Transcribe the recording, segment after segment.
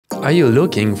Are you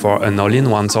looking for an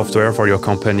all-in-one software for your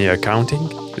company accounting?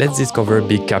 Let's discover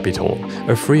Bigcapital,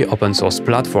 a free open-source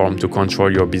platform to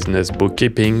control your business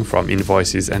bookkeeping from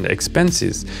invoices and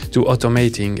expenses to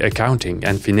automating accounting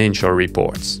and financial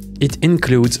reports. It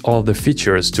includes all the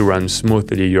features to run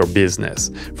smoothly your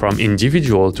business, from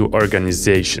individual to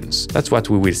organizations. That's what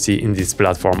we will see in this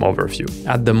platform overview.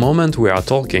 At the moment we are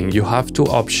talking, you have two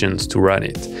options to run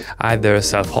it. Either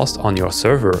self-host on your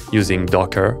server using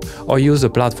Docker, or use a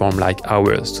platform like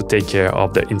ours to take care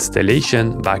of the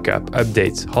installation, backup,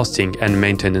 updates, hosting and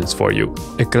maintenance for you.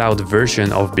 A cloud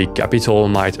version of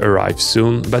Bigcapital might arrive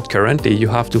soon, but currently you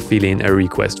have to fill in a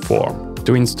request form.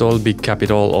 To install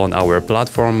Bigcapital on our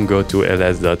platform, go to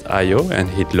ls.io and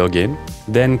hit login.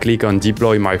 Then click on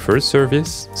Deploy my first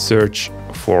service, search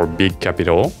for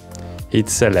Bigcapital, hit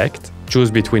select,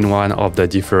 choose between one of the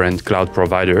different cloud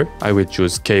providers. I will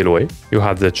choose Scaleway. You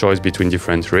have the choice between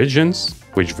different regions,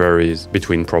 which varies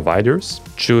between providers.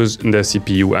 Choose the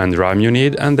CPU and RAM you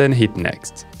need and then hit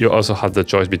next. You also have the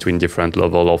choice between different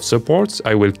levels of supports.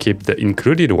 I will keep the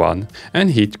included one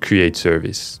and hit create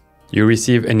service. You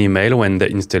receive an email when the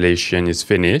installation is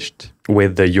finished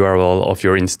with the URL of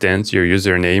your instance, your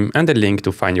username, and a link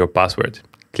to find your password.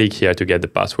 Click here to get the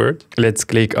password. Let's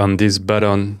click on this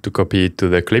button to copy it to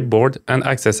the clipboard and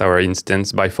access our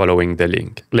instance by following the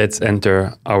link. Let's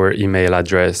enter our email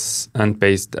address and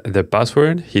paste the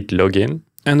password, hit login,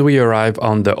 and we arrive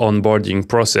on the onboarding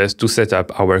process to set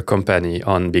up our company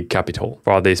on Bigcapital.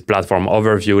 For this platform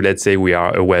overview, let's say we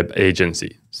are a web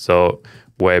agency. So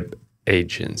web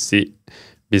agency,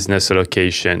 business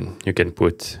location, you can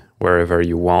put wherever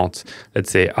you want.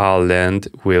 Let's say Ireland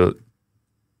will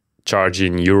charge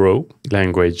in euro,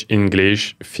 language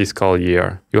English, fiscal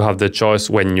year. You have the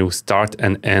choice when you start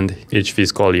and end each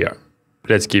fiscal year.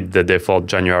 Let's keep the default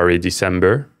January,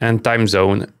 December, and time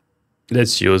zone.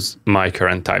 Let's use my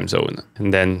current time zone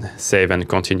and then save and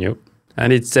continue.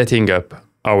 And it's setting up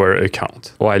our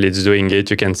account. While it's doing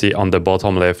it, you can see on the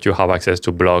bottom left, you have access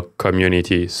to blog,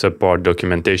 community, support,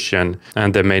 documentation,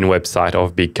 and the main website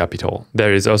of Bigcapital.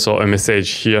 There is also a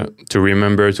message here to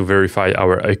remember to verify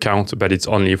our account, but it's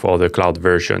only for the cloud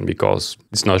version because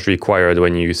it's not required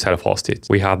when you self-host it.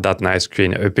 We have that nice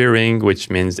screen appearing, which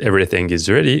means everything is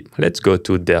ready. Let's go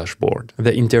to dashboard.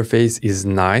 The interface is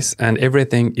nice and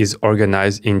everything is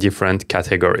organized in different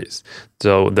categories.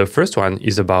 So the first one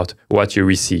is about what you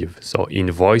receive. So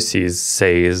invoices,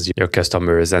 sales, your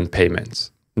customers and payments.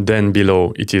 Then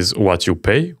below it is what you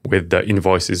pay with the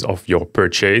invoices of your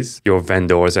purchase, your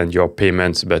vendors and your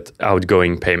payments, but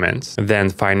outgoing payments. Then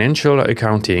financial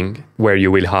accounting, where you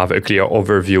will have a clear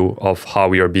overview of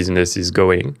how your business is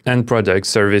going. And products,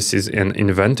 services and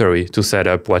inventory to set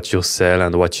up what you sell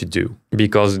and what you do.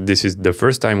 Because this is the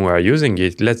first time we are using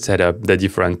it, let's set up the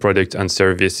different products and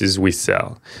services we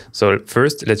sell. So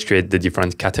first, let's create the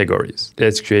different categories.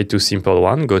 Let's create two simple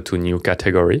ones. Go to new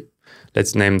category.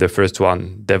 Let's name the first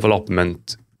one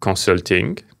development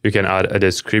consulting. You can add a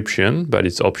description, but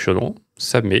it's optional.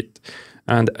 Submit.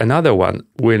 And another one,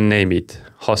 we'll name it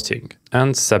hosting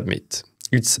and submit.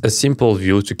 It's a simple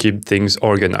view to keep things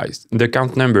organized. The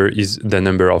count number is the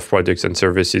number of products and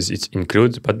services it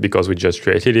includes, but because we just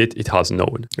created it, it has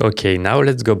none. Okay, now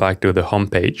let's go back to the home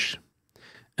page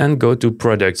and go to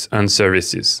products and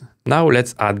services. Now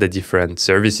let's add the different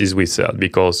services we sell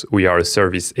because we are a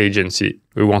service agency.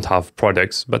 We won't have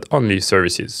products, but only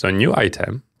services. So new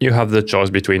item, you have the choice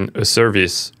between a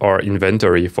service or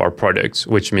inventory for products,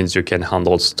 which means you can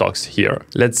handle stocks here.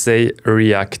 Let's say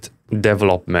React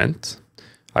development.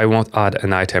 I won't add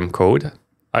an item code.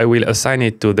 I will assign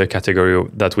it to the category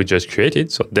that we just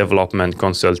created, so development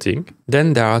consulting.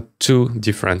 Then there are two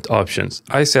different options.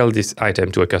 I sell this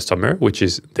item to a customer, which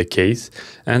is the case,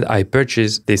 and I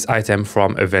purchase this item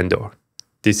from a vendor.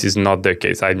 This is not the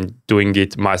case. I'm doing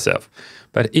it myself.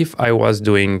 But if I was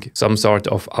doing some sort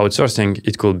of outsourcing,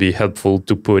 it could be helpful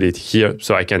to put it here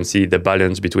so I can see the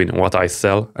balance between what I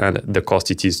sell and the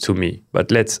cost it is to me. But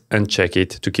let's uncheck it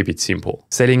to keep it simple.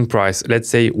 Selling price, let's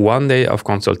say 1 day of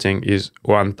consulting is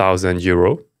 1,000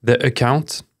 euro. The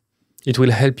account, it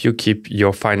will help you keep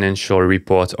your financial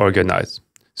report organized.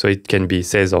 So it can be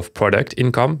sales of product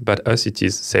income, but us it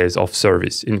is sales of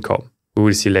service income. We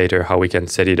will see later how we can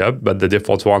set it up, but the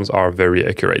default ones are very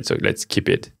accurate, so let's keep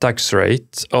it. Tax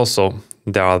rate, also,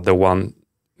 they are the one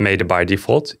made by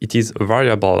default. It is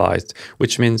variabilized,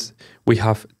 which means we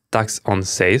have tax on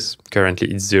sales. Currently,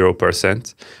 it's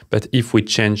 0%, but if we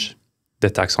change the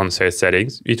tax on sales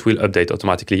settings, it will update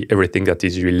automatically everything that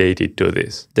is related to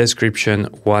this. Description,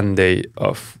 1 day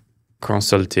of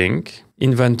consulting.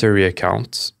 Inventory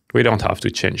accounts. We don't have to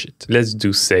change it. Let's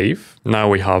do save. Now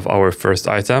we have our first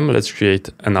item. Let's create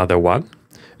another one.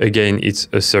 Again, it's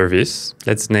a service.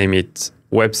 Let's name it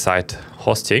website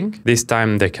hosting. This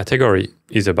time the category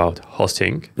is about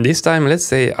hosting. This time, let's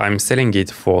say I'm selling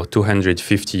it for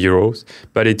 250 euros,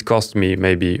 but it cost me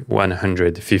maybe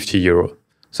 150 euros.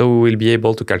 So we will be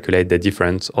able to calculate the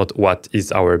difference of what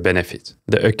is our benefit.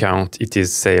 The account, it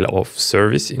is sale of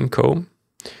service income.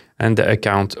 And the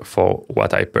account for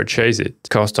what I purchase it.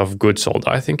 Cost of goods sold,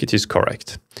 I think it is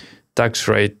correct. Tax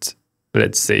rate,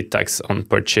 let's say tax on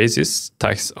purchases,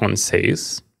 tax on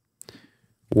sales.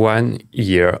 1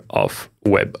 year of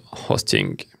web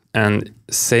hosting. And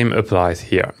same applies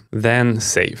here. Then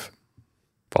save.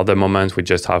 For the moment, we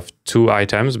just have 2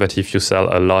 items, but if you sell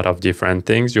a lot of different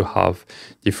things, you have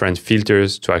different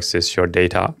filters to access your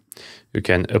data. You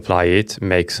can apply it,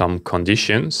 make some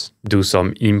conditions, do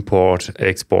some import,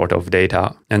 export of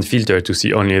data, and filter to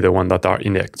see only the ones that are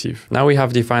inactive. Now we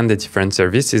have defined the different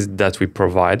services that we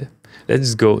provide.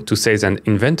 Let's go to sales and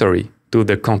inventory, to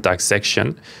the contact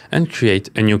section, and create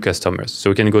a new customer.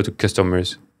 So we can go to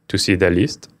customers to see the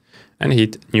list and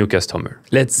hit new customer.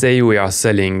 Let's say we are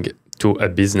selling to a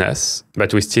business,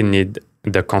 but we still need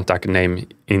the contact name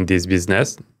in this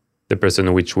business, the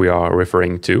person which we are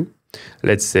referring to.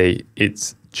 Let's say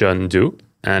it's John Doe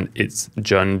and it's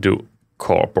John Doe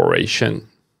Corporation.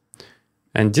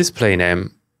 And display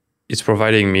name is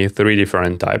providing me 3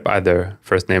 different types, either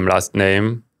first name, last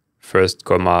name, first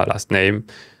comma, last name,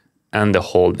 and the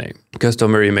whole name.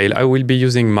 Customer email, I will be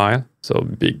using mail, so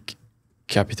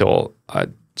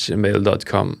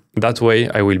bigcapital@gmail.com. That way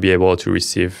I will be able to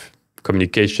receive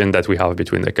communication that we have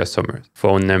between the customers.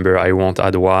 Phone number, I won't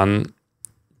add one,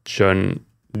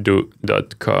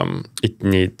 johndoe.com. It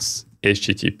needs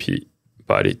HTTP,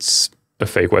 but it's a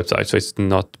fake website, so it's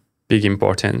not big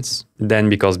importance. Then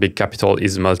because Bigcapital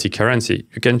is multi-currency,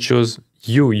 you can choose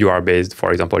you are based,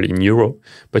 for example, in euro,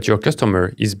 but your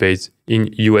customer is based in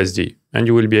USD, and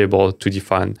you will be able to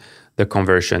define the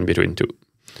conversion between two.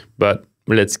 But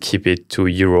let's keep it to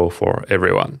euro for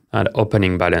everyone. And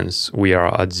opening balance, we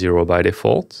are at 0 by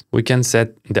default. We can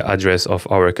set the address of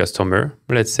our customer.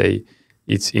 Let's say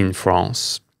it's in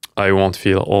France. I won't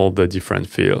fill all the different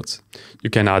fields. You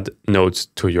can add notes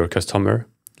to your customer.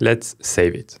 Let's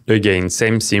save it. Again,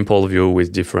 same simple view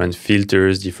with different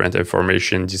filters, different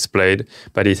information displayed,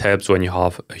 but it helps when you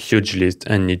have a huge list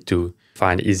and need to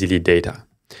find easily data.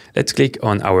 Let's click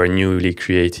on our newly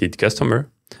created customer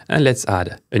and let's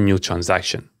add a new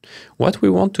transaction. What we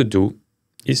want to do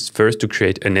is first to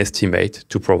create an estimate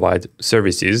to provide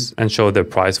services and show the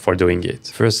price for doing it.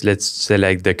 First, let's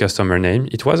select the customer name.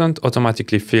 It wasn't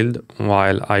automatically filled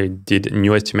while I did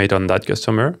new estimate on that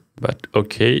customer, but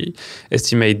okay.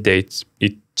 Estimate date,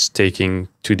 it's taking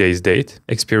today's date.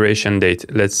 Expiration date,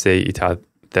 let's say it had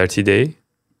 30 days.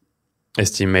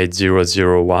 Estimate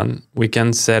 001. We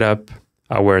can set up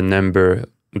our number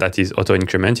that is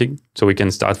auto-incrementing. So we can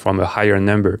start from a higher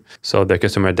number so the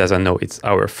customer doesn't know it's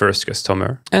our first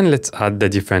customer. And let's add the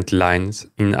different lines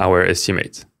in our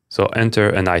estimate. So enter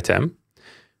an item.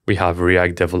 We have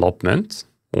React development,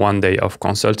 1 day of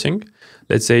consulting.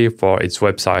 Let's say for its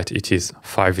website, it is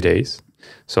 5 days.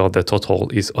 So the total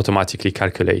is automatically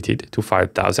calculated to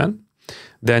 5,000.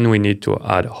 Then we need to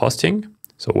add hosting.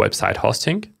 So website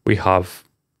hosting. We have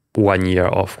 1 year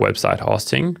of website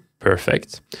hosting.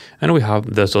 Perfect. And we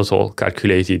have the total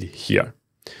calculated here.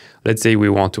 Let's say we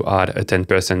want to add a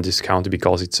 10% discount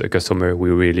because it's a customer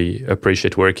we really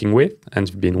appreciate working with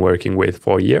and been working with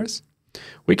for years.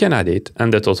 We can add it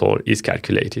and the total is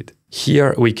calculated.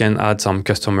 Here we can add some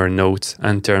customer notes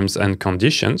and terms and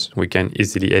conditions. We can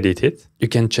easily edit it. You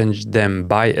can change them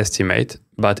by estimate,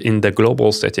 but in the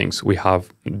global settings, we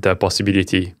have the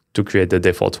possibility to create the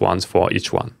default ones for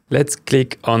each one. Let's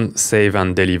click on Save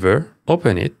and Deliver.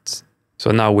 Open it.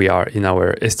 So now we are in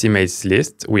our estimates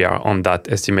list. We are on that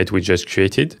estimate we just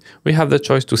created. We have the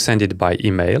choice to send it by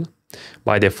email.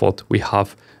 By default, we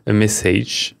have a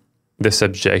message, the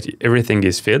subject, everything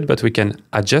is filled, but we can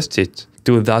adjust it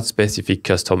to that specific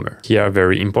customer. Here,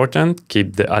 very important,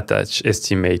 keep the attached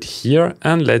estimate here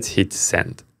and let's hit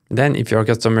send. Then if your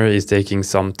customer is taking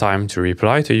some time to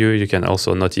reply to you, you can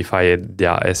also notify it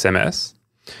via SMS.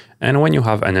 And when you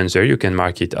have an answer, you can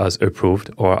mark it as approved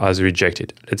or as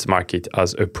rejected. Let's mark it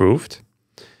as approved.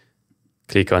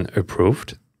 Click on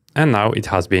approved. And now it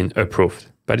has been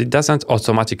approved, but it doesn't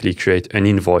automatically create an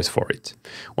invoice for it.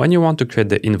 When you want to create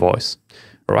the invoice,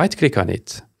 right click on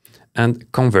it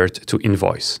and convert to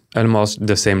invoice. Almost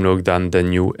the same look than the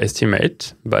new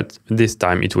estimate, but this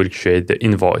time it will create the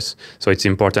invoice. So it's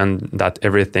important that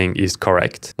everything is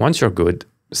correct. Once you're good,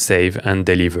 save and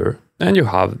deliver. And you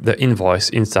have the invoice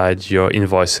inside your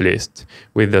invoice list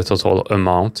with the total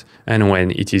amount and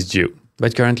when it is due.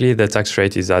 But currently the tax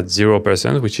rate is at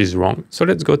 0%, which is wrong. So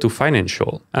let's go to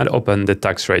financial and open the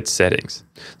tax rate settings.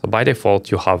 So by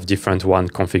default, you have different one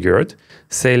configured.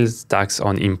 Sales tax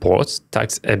on imports,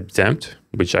 tax exempt,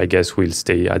 which I guess will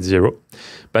stay at 0.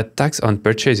 But tax on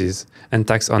purchases and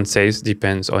tax on sales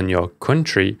depends on your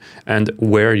country and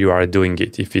where you are doing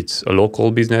it. If it's a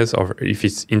local business or if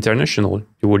it's international,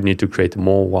 you would need to create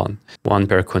more one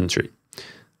per country.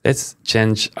 Let's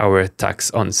change our tax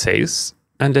on sales.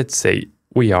 And let's say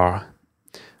we are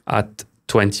at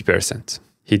 20%.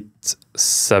 Hit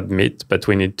submit, but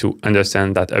we need to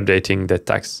understand that updating the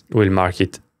tax will mark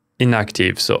it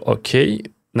inactive. So, okay,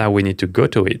 now we need to go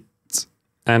to it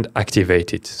and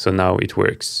activate it. So now it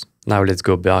works. Now let's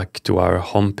go back to our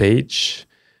home page,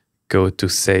 go to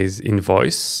sales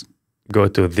invoice, go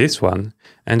to this one,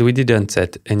 and we didn't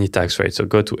set any tax rate. So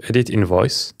go to edit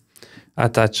invoice,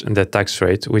 attach the tax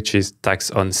rate, which is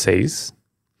tax on sales,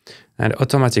 and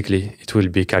automatically it will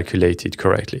be calculated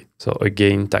correctly. So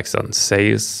again, tax on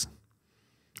sales,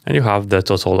 and you have the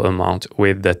total amount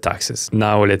with the taxes.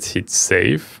 Now let's hit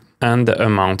save, and the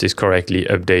amount is correctly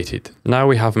updated. Now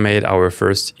we have made our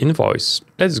first invoice.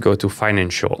 Let's go to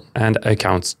financial and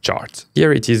accounts chart.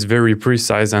 Here it is very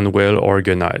precise and well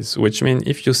organized, which means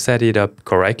if you set it up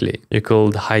correctly, you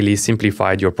could highly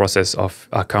simplify your process of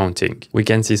accounting. We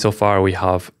can see so far we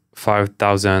have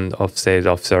 5,000 of sales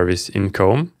of service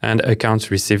income and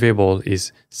accounts receivable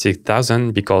is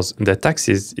 6,000 because the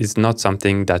taxes is not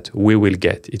something that we will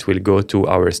get. It will go to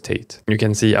our state. You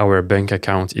can see our bank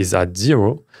account is at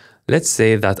 0. Let's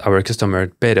say that our customer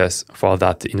paid us for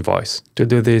that invoice. To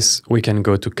do this, we can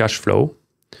go to cash flow.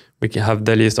 We can have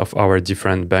the list of our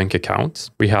different bank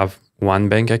accounts. We have one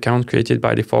bank account created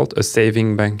by default, a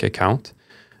saving bank account,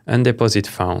 and deposit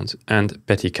fund and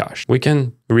petty cash. We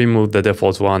can remove the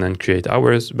default one and create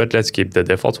ours, but let's keep the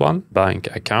default one,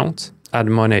 bank account, add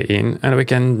money in, and we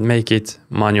can make it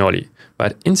manually.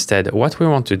 But instead, what we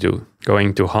want to do,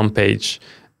 going to homepage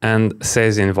and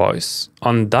sales invoice,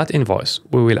 on that invoice,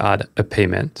 we will add a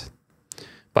payment.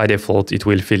 By default, it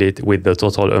will fill it with the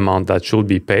total amount that should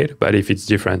be paid, but if it's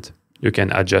different, you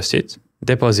can adjust it.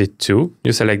 Deposit to,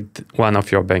 you select one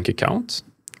of your bank accounts.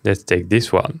 Let's take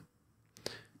this one.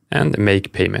 And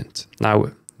make payment. Now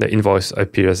the invoice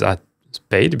appears as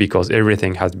paid because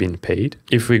everything has been paid.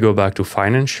 If we go back to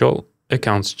financial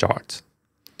accounts chart,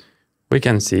 we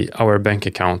can see our bank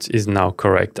account is now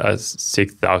correct as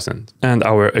 6,000. And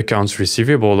our accounts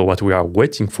receivable, what we are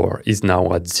waiting for, is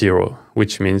now at 0,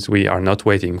 which means we are not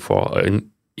waiting for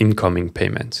an incoming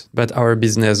payment. But our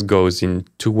business goes in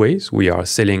two ways. We are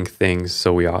selling things,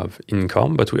 so we have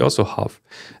income, but we also have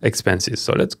expenses.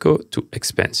 So let's go to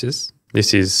expenses.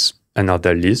 This is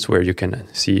another list where you can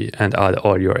see and add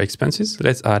all your expenses.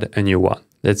 Let's add a new one.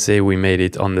 Let's say we made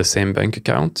it on the same bank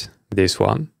account, this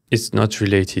one. It's not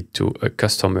related to a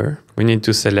customer. We need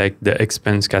to select the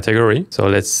expense category. So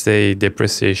let's say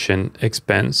depreciation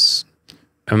expense,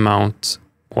 amount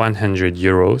 100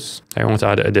 euros. I want to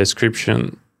add a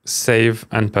description, save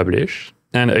and publish.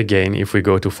 And again, if we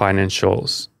go to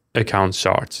financials, account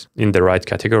chart in the right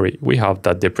category, we have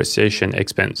that depreciation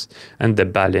expense and the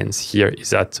balance here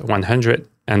is at 100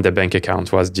 and the bank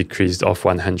account was decreased of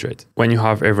 100. When you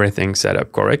have everything set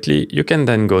up correctly, you can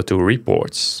then go to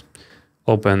reports,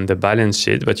 open the balance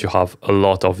sheet, but you have a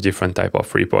lot of different type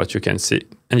of reports you can see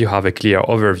and you have a clear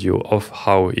overview of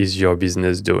how is your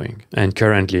business doing. And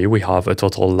currently we have a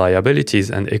total liabilities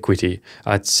and equity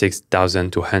at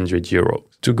 6,200 euros.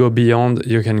 To go beyond,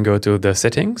 you can go to the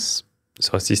settings.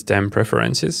 So system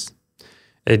preferences,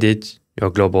 edit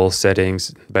your global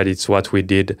settings, but it's what we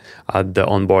did at the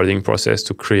onboarding process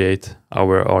to create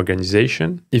our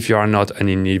organization. If you are not an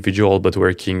individual but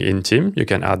working in team, you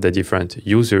can add the different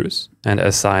users and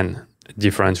assign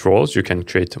different roles. You can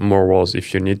create more roles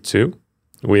if you need to,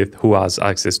 with who has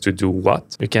access to do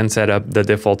what. You can set up the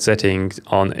default settings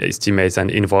on estimates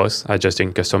and invoice,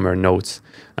 adjusting customer notes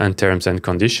and terms and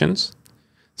conditions.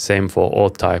 Same for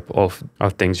all type of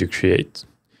things you create.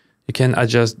 You can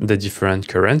adjust the different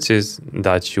currencies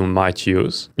that you might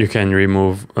use. You can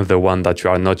remove the one that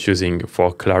you are not using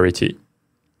for clarity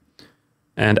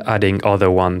and adding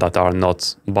other ones that are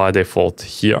not by default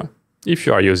here if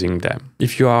you are using them.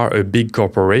 If you are a big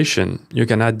corporation, you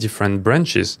can add different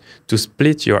branches to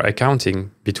split your accounting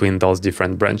between those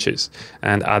different branches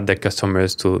and add the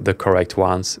customers to the correct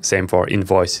ones. Same for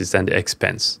invoices and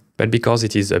expense. But because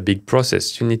it is a big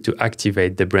process, you need to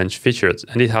activate the branch features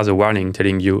and it has a warning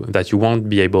telling you that you won't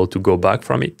be able to go back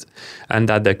from it and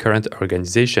that the current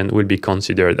organization will be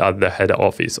considered as the head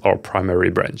office or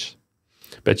primary branch.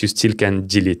 but you still can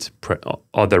delete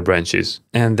other branches.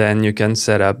 And then you can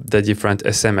set up the different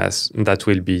SMS that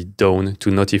will be done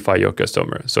to notify your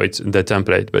customer. So it's the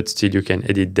template, but still you can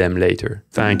edit them later.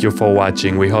 Thank you for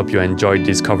watching. We hope you enjoyed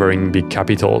discovering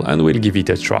Bigcapital and we'll give it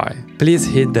a try. Please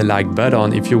hit the like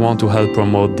button if you want to help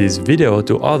promote this video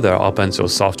to other open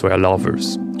source software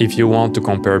lovers. If you want to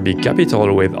compare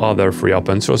Bigcapital with other free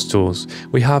open source tools,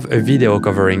 we have a video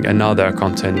covering another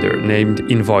contender named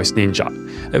Invoice Ninja,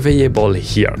 available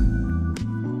here.